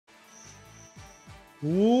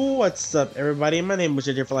What's up, everybody? My name is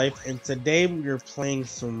JJ for Life, and today we're playing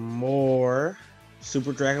some more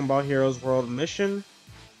Super Dragon Ball Heroes World Mission.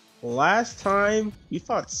 Last time we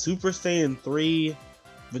fought Super Saiyan 3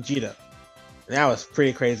 Vegeta. That was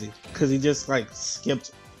pretty crazy because he just like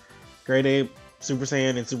skipped Grade 8, Super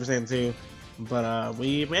Saiyan, and Super Saiyan 2. But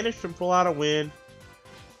we managed to pull out a win,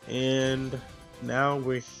 and now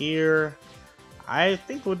we're here. I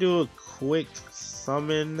think we'll do a quick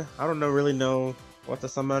summon. I don't really know what the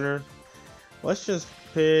summoner. Let's just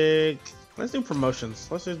pick. Let's do promotions.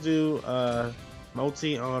 Let's just do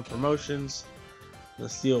multi on promotions.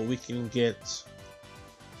 Let's see what we can get.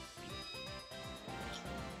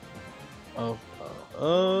 We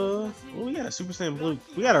got a Super Saiyan Blue.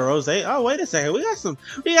 We got a Rose. Oh, wait a second. We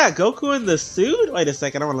got Goku in the suit. Wait a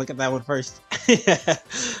second. I want to look at that one first.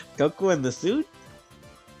 Goku in the suit.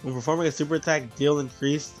 When performing a super attack, deal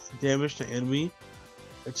increased damage to enemy.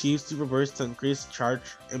 Achieve super burst to increase charge,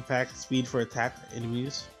 impact, speed for attack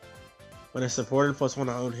enemies. When it's supported, +1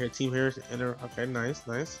 to own team heroes enter. Okay, nice.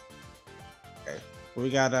 Okay,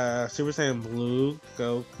 we got Super Saiyan Blue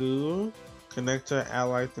Goku. Connect to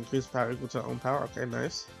allies to increase power equal to own power. Okay,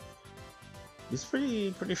 nice. He's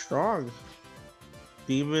pretty strong.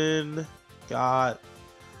 Demon got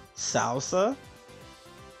Salsa.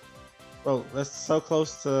 Oh, that's so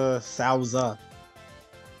close to Salza.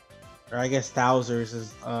 Or I guess Thouser's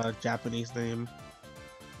is Japanese name.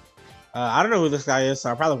 I don't know who this guy is,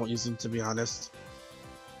 so I probably won't use him, to be honest.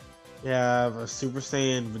 We have a Super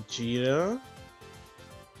Saiyan Vegeta.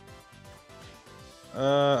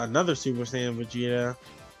 Another Super Saiyan Vegeta.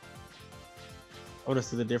 I want to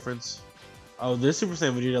see the difference. Oh, this Super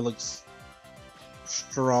Saiyan Vegeta looks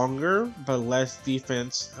stronger, but less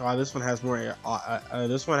defense. Oh, this one has more.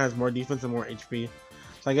 This one has more defense and more HP.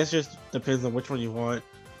 So I guess it just depends on which one you want.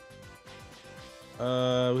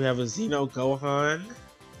 We have a Xeno Gohan,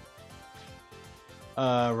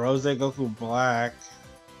 Rose Goku Black,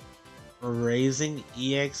 Raising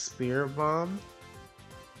EX Spirit Bomb.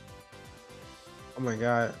 Oh my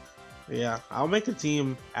god. Yeah, I'll make a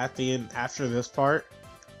team at the end after this part.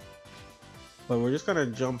 But we're just gonna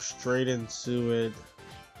jump straight into it.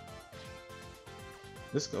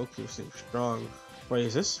 This Goku seems strong. Wait,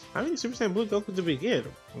 is this how many Super Saiyan Blue Goku did we get?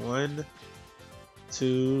 1,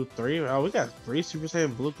 2, 3. Oh, we got 3 Super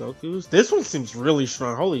Saiyan Blue Gokus. This one seems really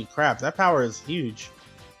strong. Holy crap, that power is huge.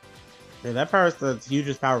 Yeah, that power is the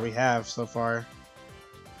hugest power we have so far.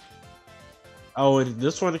 Oh, and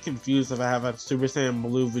this one is confused if I have a Super Saiyan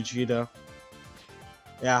Blue Vegeta.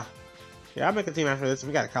 Yeah, I'll make a team after this.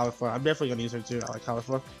 We got a Cauliflower. I'm definitely gonna use her too. I like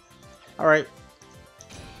Cauliflower. Alright.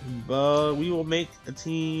 But we will make a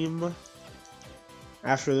team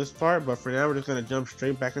after this part. But for now, we're just gonna jump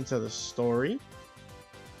straight back into the story.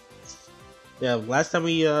 Yeah, last time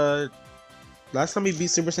we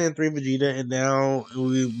beat Super Saiyan 3 Vegeta, and now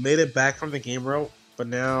we made it back from the game route. But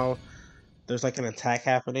now there's like an attack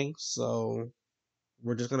happening, so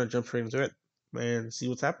we're just gonna jump straight into it and see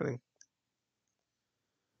what's happening.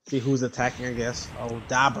 See who's attacking, I guess. Oh,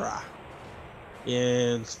 Dabura.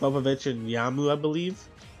 And Spopovich and Yamu, I believe.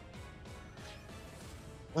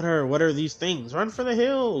 What are these things? Run for the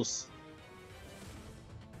hills!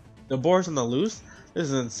 The boar's on the loose? This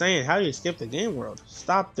is insane. How do you skip the game world?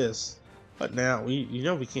 Stop this. But now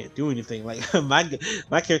we can't do anything. Like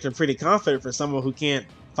my character pretty confident for someone who can't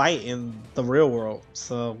fight in the real world.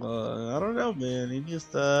 So I don't know, man. You just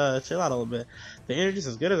chill out a little bit. The energy's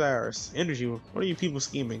as good as ours. Energy. What are you people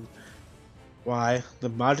scheming? Why, the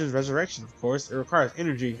Majin's resurrection, of course. It requires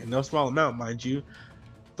energy, in no small amount, mind you.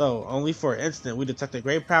 Though, only for an instant, we detect a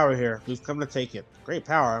great power here. We've come to take it. Great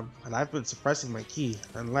power, and I've been suppressing my ki,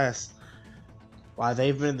 unless... While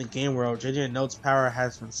they've been in the game world, JJ and Note's power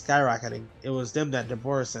has been skyrocketing. It was them that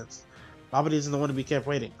DABURA'S sent. Babidi isn't the one to be kept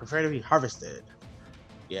waiting. Prepare to be harvested.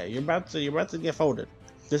 Yeah, you're about to get folded.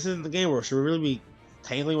 This isn't the game world. Should we really be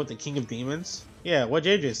tangling with the King of Demons? Yeah, what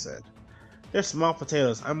JJ said. They're small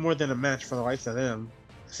potatoes. I'm more than a match for the likes of them.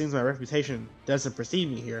 Seems my reputation doesn't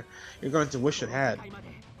precede me here. You're going to wish it had.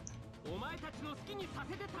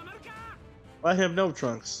 Let him know,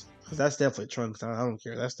 Trunks. Because that's definitely Trunks. I don't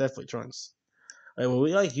care. That's definitely Trunks. Like, will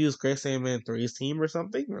we like use Great Saiyan 3's team or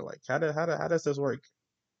something? Or like, how does this work?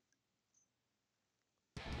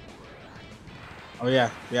 Oh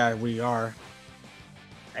yeah, we are.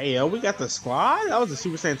 Hey yo, we got the squad? That was the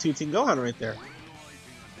Super Saiyan 2 Team Gohan right there.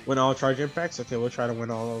 Win all charge impacts? Okay, we'll try to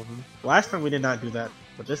win all of them. Last time we did not do that,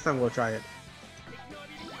 but this time we'll try it.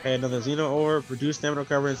 Okay, another Xeno Orb, reduce stamina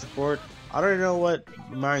recovery and support. I don't know what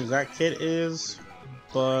my exact kit is,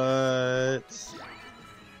 but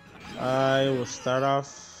I will start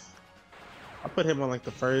off I'll put him on like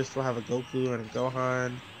the first. We'll have a Goku and a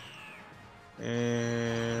Gohan.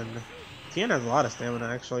 And Tien has a lot of stamina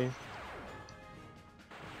actually.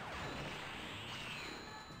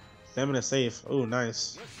 Stamina safe. Oh,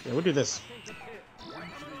 nice. Yeah, we'll do this.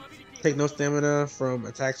 Take no stamina from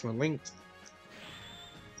attacks when linked.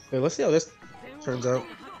 Okay, let's see how this turns out.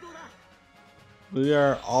 We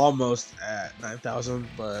are almost at 9,000,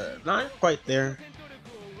 but not quite there.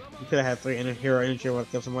 We could have had 3 hero energy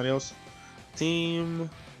and give somebody else. Team.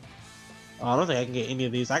 Oh, I don't think I can get any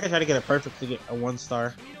of these. I can try to get it perfect to get a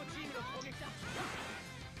 1-star.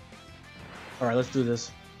 Alright, let's do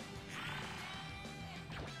this.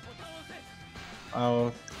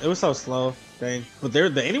 Oh, it was so slow. Dang. But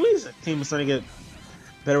the enemies team is starting to get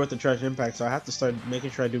better with the trash impact, so I have to start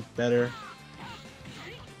making sure I do better.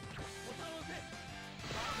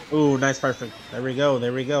 Ooh, nice, perfect. There we go,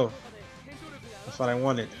 there we go. That's what I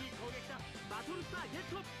wanted.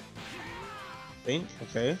 Think,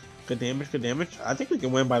 okay. Good damage, good damage. I think we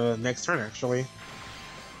can win by the next turn, actually.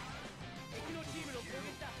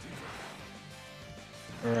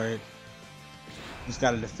 Alright. Just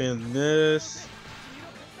gotta defend this.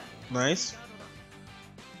 Nice.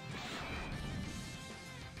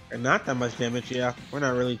 And not that much damage, yeah. We're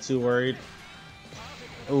not really too worried.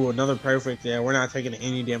 Ooh, another perfect. Yeah, we're not taking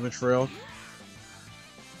any damage for real.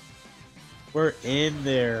 We're in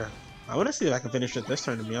there. I want to see if I can finish it this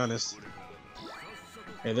turn, to be honest.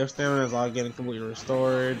 Okay, their stamina is all getting completely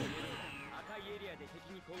restored.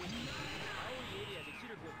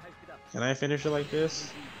 Can I finish it like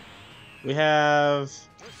this? We have...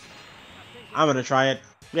 I'm gonna try it.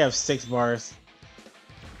 We have 6 bars.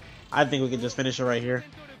 I think we can just finish it right here.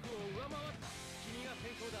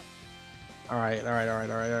 Alright, alright, alright,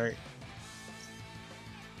 alright, alright.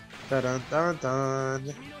 Dun dun dun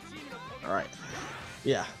dun. Alright.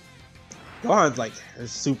 Yeah. Gohan's like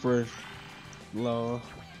is super low.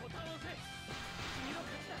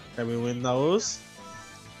 Can we win those?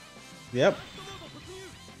 Yep.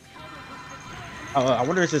 I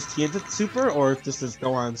wonder if this Tien's super or if this is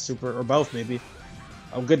Gohan's super or both maybe.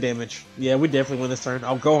 Oh, good damage. Yeah, we definitely win this turn.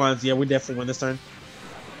 Oh, Gohan's. Yeah, we definitely win this turn.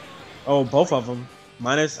 Oh, both of them.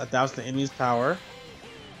 Minus 1,000 enemies power.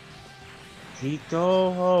 Hito.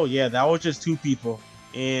 Oh, yeah, that was just 2 people.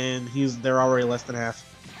 And they're already less than half.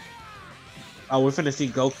 Oh, we're finna see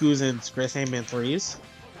Goku's and Chris Heyman 3s.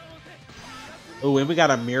 Oh, and we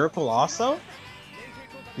got a miracle also?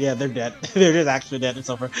 Yeah, they're dead. They're just actually dead. It's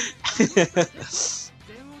over.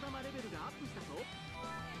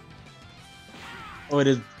 Oh, it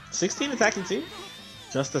is 16 attacking too?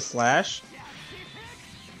 Just a slash?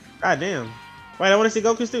 God damn. Wait, I want to see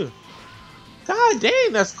Goku's too. God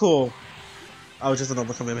dang, that's cool. Oh, just an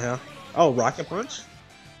overcome him. Oh, rocket punch?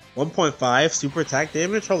 1.5 super attack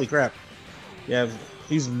damage? Holy crap. Yeah,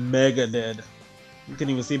 he's mega dead. You can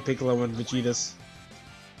even see Piccolo and Vegeta's.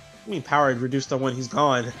 I mean, power reduced to 1, he's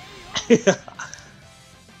gone.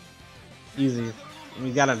 Easy.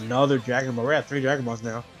 We got another Dragon Ball. We're at 3 Dragon Balls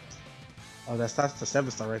now. Oh, that's the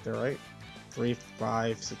 7-star right there, right? 3,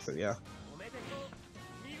 5, 6, yeah.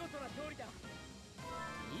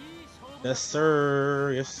 Yes,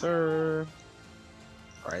 sir. Yes, sir.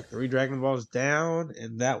 Alright, 3 Dragon Balls down,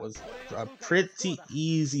 and that was a pretty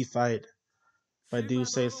easy fight, if I do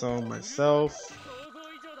say so myself.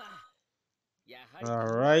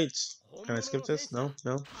 Alright. Can I skip this? No?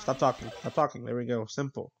 No? Stop talking. Stop talking. There we go.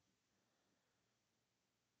 Simple.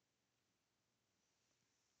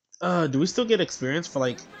 Do we still get experience for,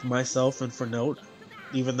 like, myself and for Note?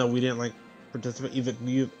 Even though we didn't, like, participate?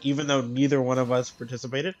 Even though neither one of us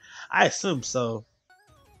participated? I assume so.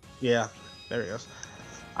 Yeah. There he goes.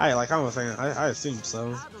 I was saying, I assume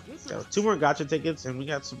so. Got 2 more gacha tickets, and we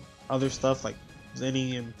got some other stuff like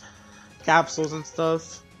Zenny and capsules and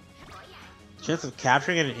stuff. Chance of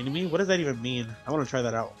capturing an enemy? What does that even mean? I want to try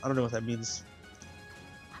that out. I don't know what that means.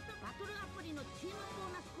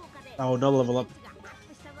 Oh, no level up.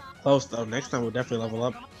 Close though. Next time we'll definitely level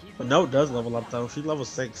up. But Note does level up though. She's level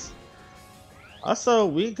 6. Also,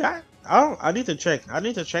 we got. I need to check. I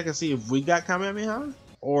need to check and see if we got Kamehameha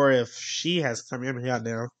or if she has Kamehameha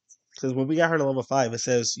now. Because when we got her to level 5, it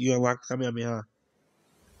says you unlocked Kamehameha.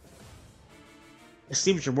 It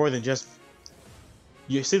seems you're more than just.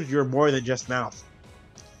 It seems you're more than just mouth.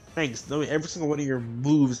 Thanks. Knowing every single one of your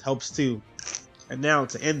moves helps too. And now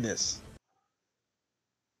to end this.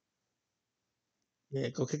 Yeah,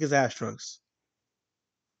 go kick his ass, Trunks.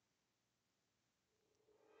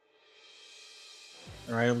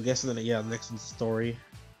 Alright, I'm guessing that, yeah, next in the story.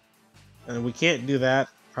 And we can't do that,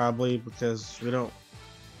 probably, because we don't...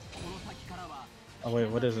 Oh, wait,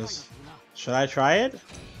 what is this? Should I try it?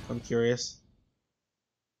 I'm curious.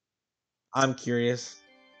 I'm curious.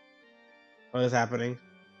 What is happening?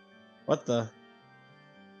 What the?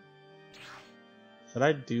 Should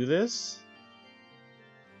I do this?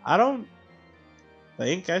 I don't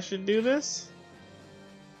think I should do this.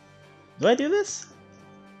 Do I do this?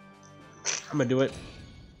 I'm gonna do it.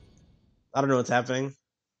 I don't know what's happening.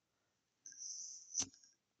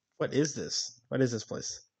 What is this? What is this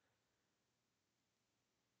place?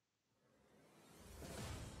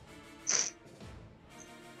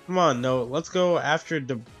 Come on, no. Let's go after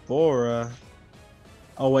Deborah.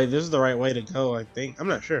 Oh wait, this is the right way to go, I think. I'm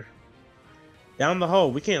not sure. Down the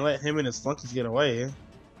hole. We can't let him and his flunkies get away.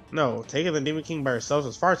 No, taking the Demon King by ourselves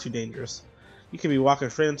is far too dangerous. You could be walking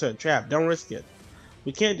straight into a trap. Don't risk it.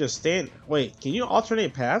 We can't just stand. Wait, can you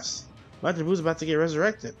alternate paths? Majin Buu's about to get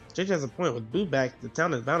resurrected. JJ has a point. With Buu back, the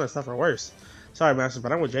town is bound to suffer worse. Sorry, Master,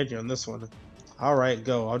 but I'm with JJ on this one. Alright,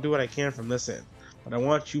 go. I'll do what I can from this end. But I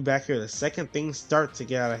want you back here the second things start to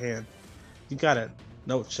get out of hand. You got a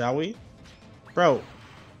note, shall we? Bro,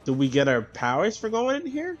 do we get our powers for going in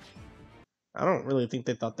here? I don't really think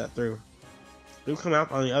they thought that through. We've come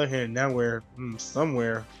out on the other hand, now we're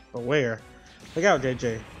somewhere, but where? Look out,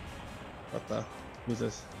 JJ. What the? Who's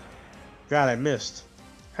this? God, I missed.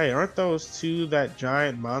 Hey, aren't those two that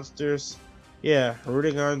giant monsters? Yeah,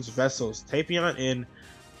 Rudigon's vessels, Tapion and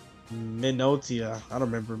Minotia. I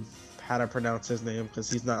don't remember how to pronounce his name because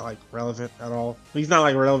he's not like relevant at all. He's not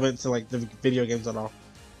like relevant to like the video games at all.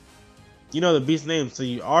 You know the beast's name, so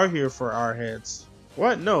you are here for our heads.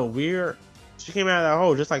 What? No, she came out of that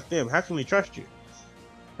hole just like them. How can we trust you?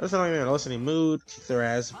 That's not like in a listening mood. Kick their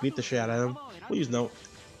ass, beat the shit out of them. We'll use note.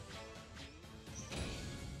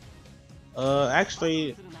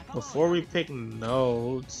 Actually, before we pick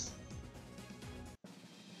notes,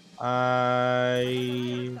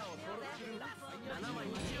 I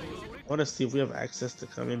want to see if we have access to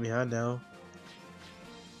come in behind now.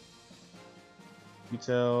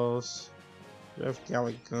 Details. We have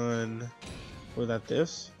Gallic gun. Was that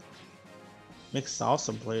this? Mixed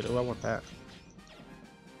salsa blade. Oh, I want that.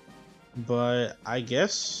 But I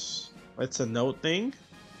guess it's a note thing.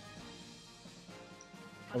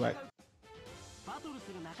 Go back.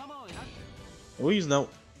 We'll use note.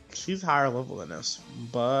 She's higher level than us,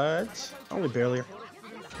 but only barely.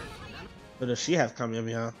 But does she have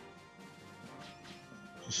Kamehameha?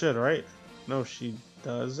 She should, right? No, she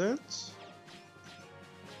doesn't.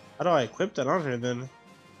 How do I equip that on her then?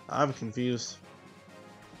 I'm confused.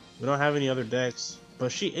 We don't have any other decks.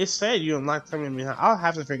 But it said you unlocked Kamehameha. I'll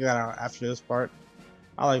have to figure that out after this part.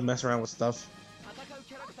 I like messing around with stuff.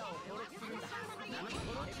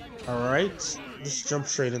 Alright, let's jump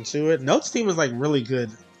straight into it. Note's team is like really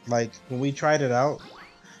good. Like when we tried it out,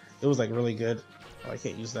 it was like really good. Oh, I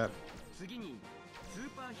can't use that.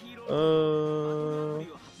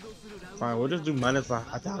 Fine, we'll just do minus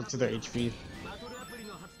 1,000 to their HP.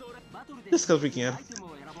 Just because we can.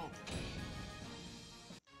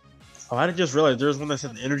 Oh, I just realized there's one that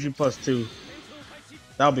said energy +2.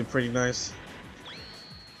 That would be pretty nice.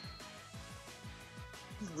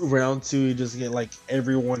 Round 2, you just get like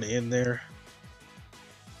everyone in there.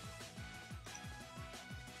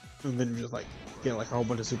 And then you just like get like a whole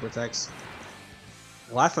bunch of super attacks.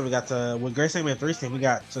 Last time we got to, with Great Segment 3's team, we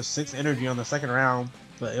got to 6 energy on the second round,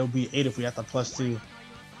 but it'll be 8 if we have the +2.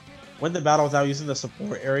 Win the battle without using the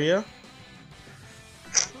support area.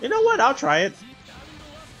 You know what? I'll try it.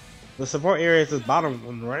 The support area is the bottom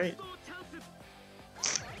one, right?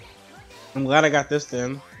 I'm glad I got this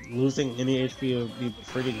then. Losing any HP would be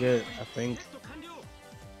pretty good, I think.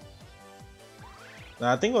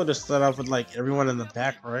 I think we'll just start off with like everyone in the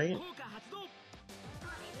back, right?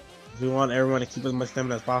 We want everyone to keep as much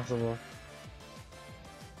stamina as possible.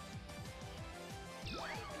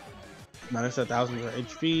 Minus 1,000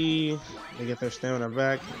 HP. They get their stamina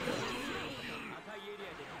back.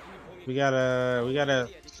 We gotta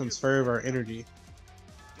conserve our energy.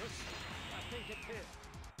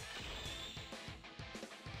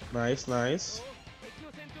 Nice, nice.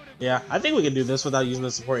 Yeah, I think we can do this without using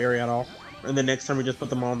the support area at all. And then next time we just put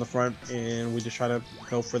them all in the front and we just try to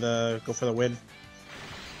go for the win.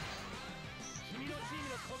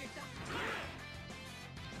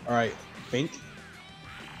 All right, Think.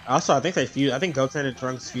 Also, I think they fuse. I think Goten and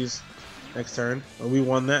Trunks fuse next turn. But we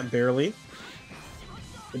won that barely.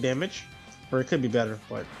 Good damage, or it could be better,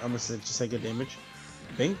 but I'm gonna just say good damage.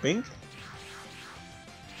 Bink, bink.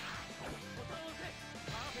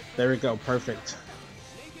 There we go, perfect.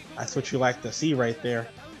 That's what you like to see right there.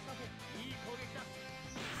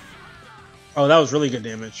 Oh, that was really good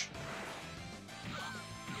damage.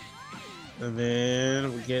 And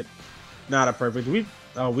then we get not a perfect. We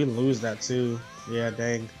lose that too. Yeah,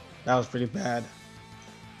 dang, that was pretty bad.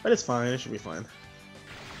 But it's fine, it should be fine.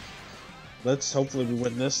 Let's hopefully we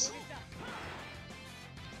win this.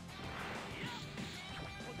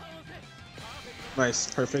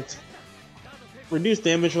 Nice, perfect. Reduce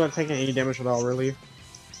damage without taking any damage at all, really.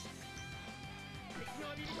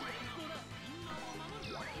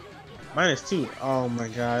 -2. Oh my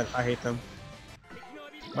god, I hate them.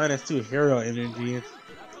 -2 hero energy.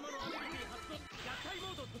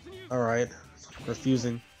 Alright,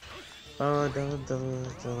 refusing. Okay,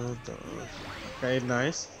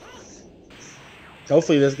 nice.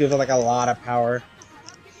 Hopefully this gives it like a lot of power.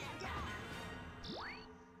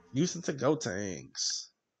 Use it to go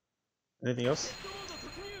tanks. Anything else?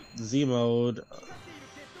 Z mode.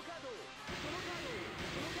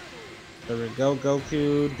 There we go,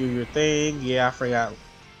 Goku. Do your thing. Yeah, I forgot.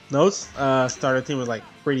 Notes. Starter team was like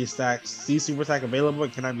pretty stacked. See super attack available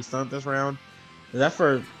and cannot be stunned this round. Is that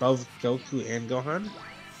for both Goku and Gohan?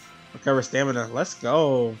 Recover stamina. Let's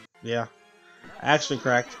go. Yeah. I actually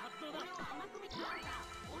cracked.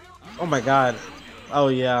 Oh my god. Oh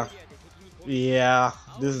yeah. Yeah.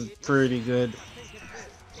 This is pretty good.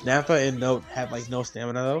 Nappa and Note have like no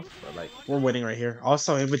stamina though. But like we're winning right here.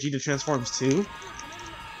 Also Vegeta transforms too.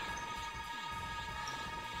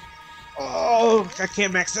 Oh, I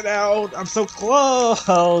can't max it out. I'm so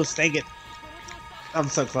close. Dang it. I'm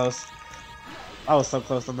so close. I was so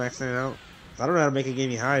close to maxing it out. I don't know how to make it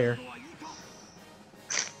any higher.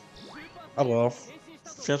 Oh well.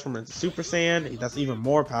 Transform into Super Saiyan. That's even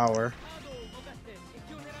more power.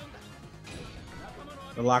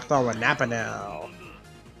 We're locked on with Nappa now.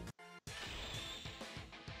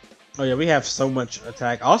 Oh yeah, we have so much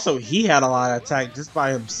attack. Also, he had a lot of attack just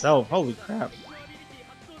by himself. Holy crap.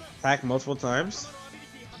 Attack multiple times.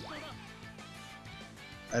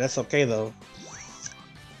 That's okay though.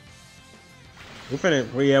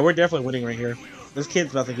 We're definitely winning right here. This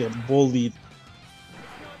kid's about to get bullied.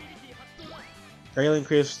 Greatly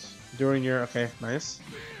increased during your... Okay, nice.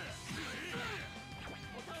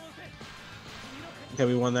 Okay,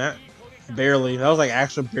 we won that. Barely. That was like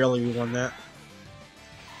actually barely we won that.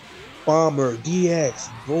 Bomber, DX,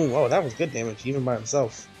 boom. Oh, that was good damage, even by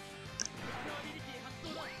himself.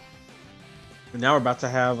 And now we're about to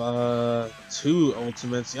have 2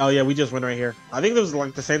 ultimates. Oh yeah, we just went right here. I think this was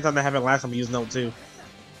like the same time that happened last time we used Note 2.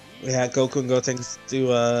 We had Goku and Gotenks do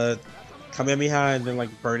Kamehameha and then like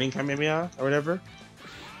burning Kamehameha or whatever.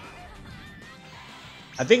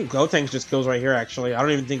 I think Gotenks just kills right here actually. I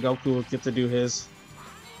don't even think Goku will get to do his.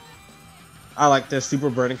 I like this super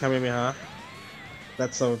burning Kamehameha.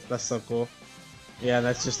 That's so cool. Yeah,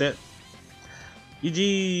 that's just it.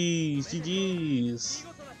 GG's, GG's.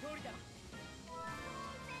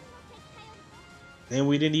 And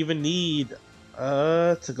we didn't even need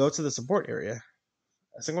to go to the support area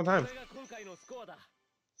a single time.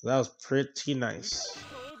 So that was pretty nice.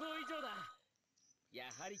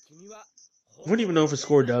 I wouldn't even know if a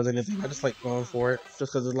score does anything. I just like going for it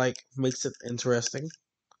just because it like makes it interesting.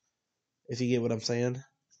 If you get what I'm saying.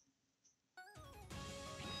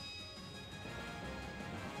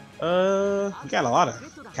 We got a lot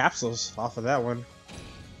of capsules off of that one.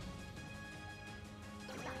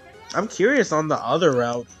 I'm curious on the other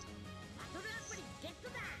route.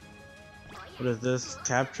 What is this?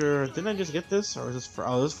 Capture? Didn't I just get this? Or is this for...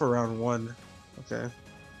 Oh, this is for round 1. Okay.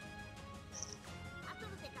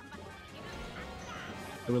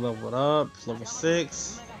 We level it up. Level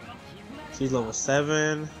 6. She's level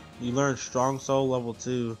 7. You learn Strong Soul level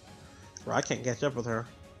 2. Bro, I can't catch up with her.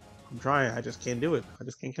 I'm trying. I just can't do it. I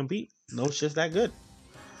just can't compete. No shit's that good.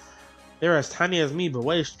 They're as tiny as me, but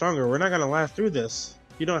way stronger. We're not gonna last through this.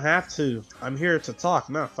 You don't have to. I'm here to talk,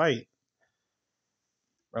 not fight.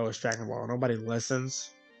 Bro, it's Dragon Ball. Nobody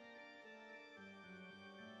listens.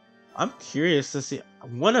 I'm curious to see.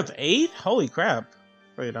 1 of 8? Holy crap.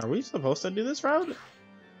 Wait, are we supposed to do this route?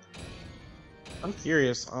 I'm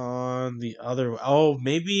curious on the other. Oh,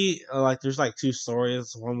 maybe like there's like 2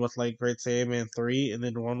 stories. One with like Great Saiyaman 3, and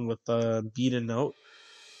then one with Beat and Note.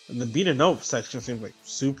 And the Beat and Note section seems like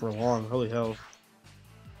super long. Holy hell.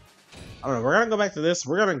 I don't know. We're gonna go back to this.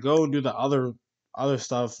 We're gonna go and do the other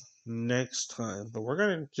stuff next time. But we're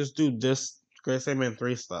gonna just do this Great Saiyaman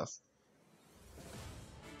 3 stuff.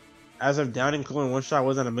 As if downing Cool in one shot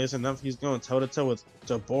wasn't amazing enough, he's going toe to toe with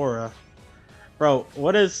Dabura. Bro,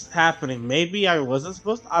 what is happening? Maybe I wasn't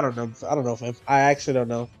supposed to. I don't know. I don't know, fam. I actually don't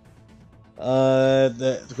know.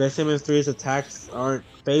 The Great Saiyaman 3's attacks aren't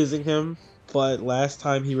phasing him, but last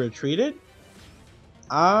time he retreated.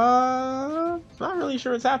 Not really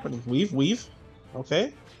sure what's happening. Weave.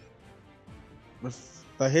 Okay. With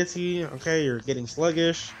the hits okay, you're getting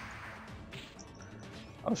sluggish.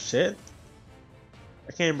 Oh shit.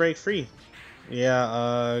 I can't break free.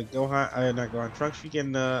 Yeah, Gohan, not Gohan, Trunks, you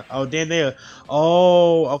can, oh, damn, they,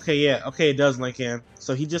 oh, okay, yeah, okay, it does, Lincoln.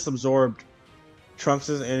 So he just absorbed Trunks'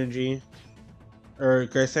 energy, or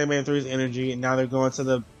Great Saiyaman 3's energy, and now they're going to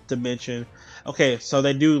the dimension. Okay, so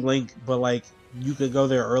they do link, but, like, you could go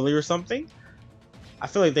there early or something. I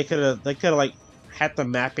feel like they could have, like, had the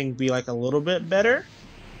mapping be, like, a little bit better.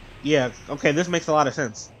 Yeah, okay, this makes a lot of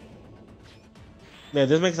sense. Yeah,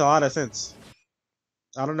 this makes a lot of sense.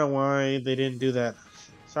 I don't know why they didn't do that.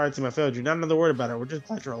 Sorry, team, I failed you. Not another word about it. We're just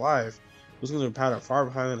glad you're alive. Losing their powder far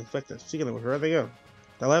behind than expected. Speaking of which, where'd they go?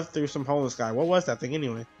 They left through some hole in the sky. What was that thing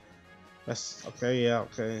anyway? That's okay. Yeah,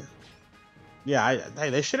 okay. Yeah, hey,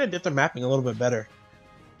 they should have did the mapping a little bit better.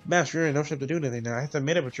 Master, you're in no shape to do anything now. I have to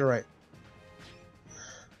admit it, but you're right.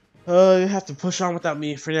 You have to push on without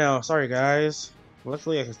me for now. Sorry, guys.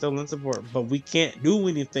 Luckily, I can still lend support, but we can't do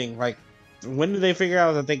anything. Like, when do they figure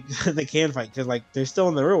out that they they can fight? Because like they're still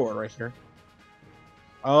in the real world right here.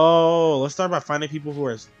 Oh, let's start by finding people who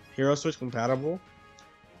are Hero Switch compatible.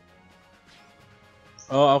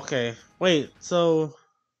 Oh, okay. Wait, so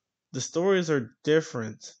the stories are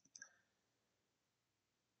different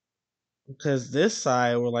because this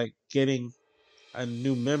side we're like getting a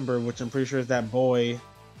new member, which I'm pretty sure is that boy,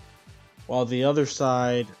 while the other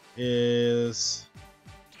side is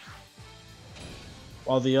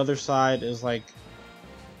like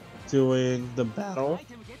doing the battles.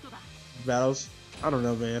 I don't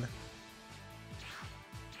know, man. Are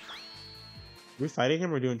we fighting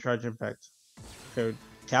him or doing charge impact? Okay,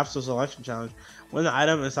 capsule selection challenge. Win the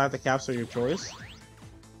item inside the capsule of your choice.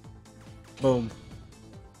 Boom.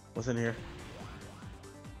 What's in here?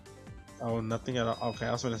 Oh, nothing at all. Okay,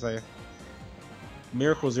 I was gonna say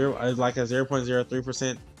Miracle Zero is like a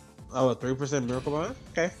 0.03%. Oh, a 3% miracle bonus?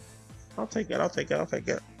 Okay. I'll take it. I'll take it. I'll take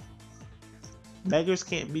it. Beggars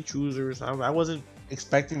can't be choosers. I wasn't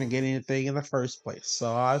expecting to get anything in the first place,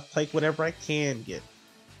 so I'll take whatever I can get.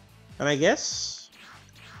 And I guess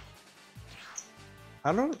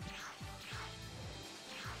I don't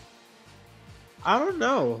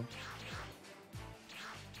know.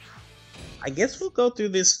 I guess we'll go through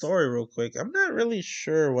this story real quick. I'm not really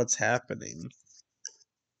sure what's happening.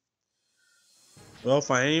 Well,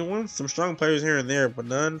 find anyone? Some strong players here and there, but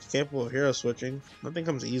none capable of hero switching. Nothing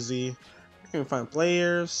comes easy. I can find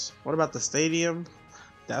players. What about the stadium?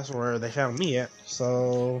 That's where they found me at.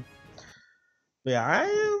 So, yeah,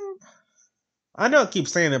 I know I keep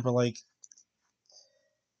saying it, but like,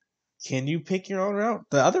 can you pick your own route?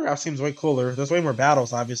 The other route seems way cooler. There's way more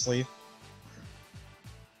battles, obviously.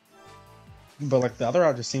 But like, the other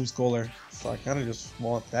route just seems cooler. So I kind of just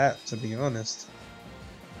want that, to be honest.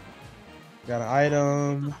 Got an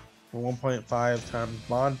item for 1.5 times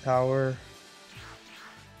bond power.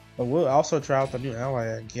 But we'll also try out the new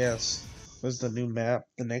ally, I guess. What's the new map?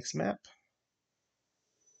 The next map?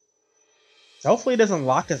 Hopefully it doesn't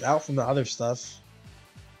lock us out from the other stuff.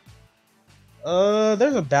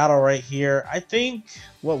 There's a battle right here. I think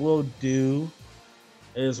what we'll do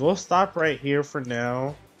is we'll stop right here for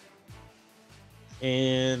now.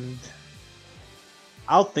 And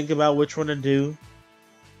I'll think about which one to do.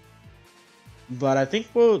 But I think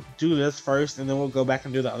we'll do this first, and then we'll go back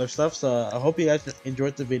and do the other stuff. So I hope you guys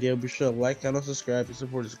enjoyed the video. Be sure to like, comment, subscribe. Your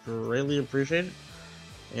support is greatly appreciated.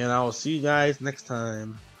 And I will see you guys next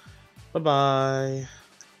time. Bye-bye.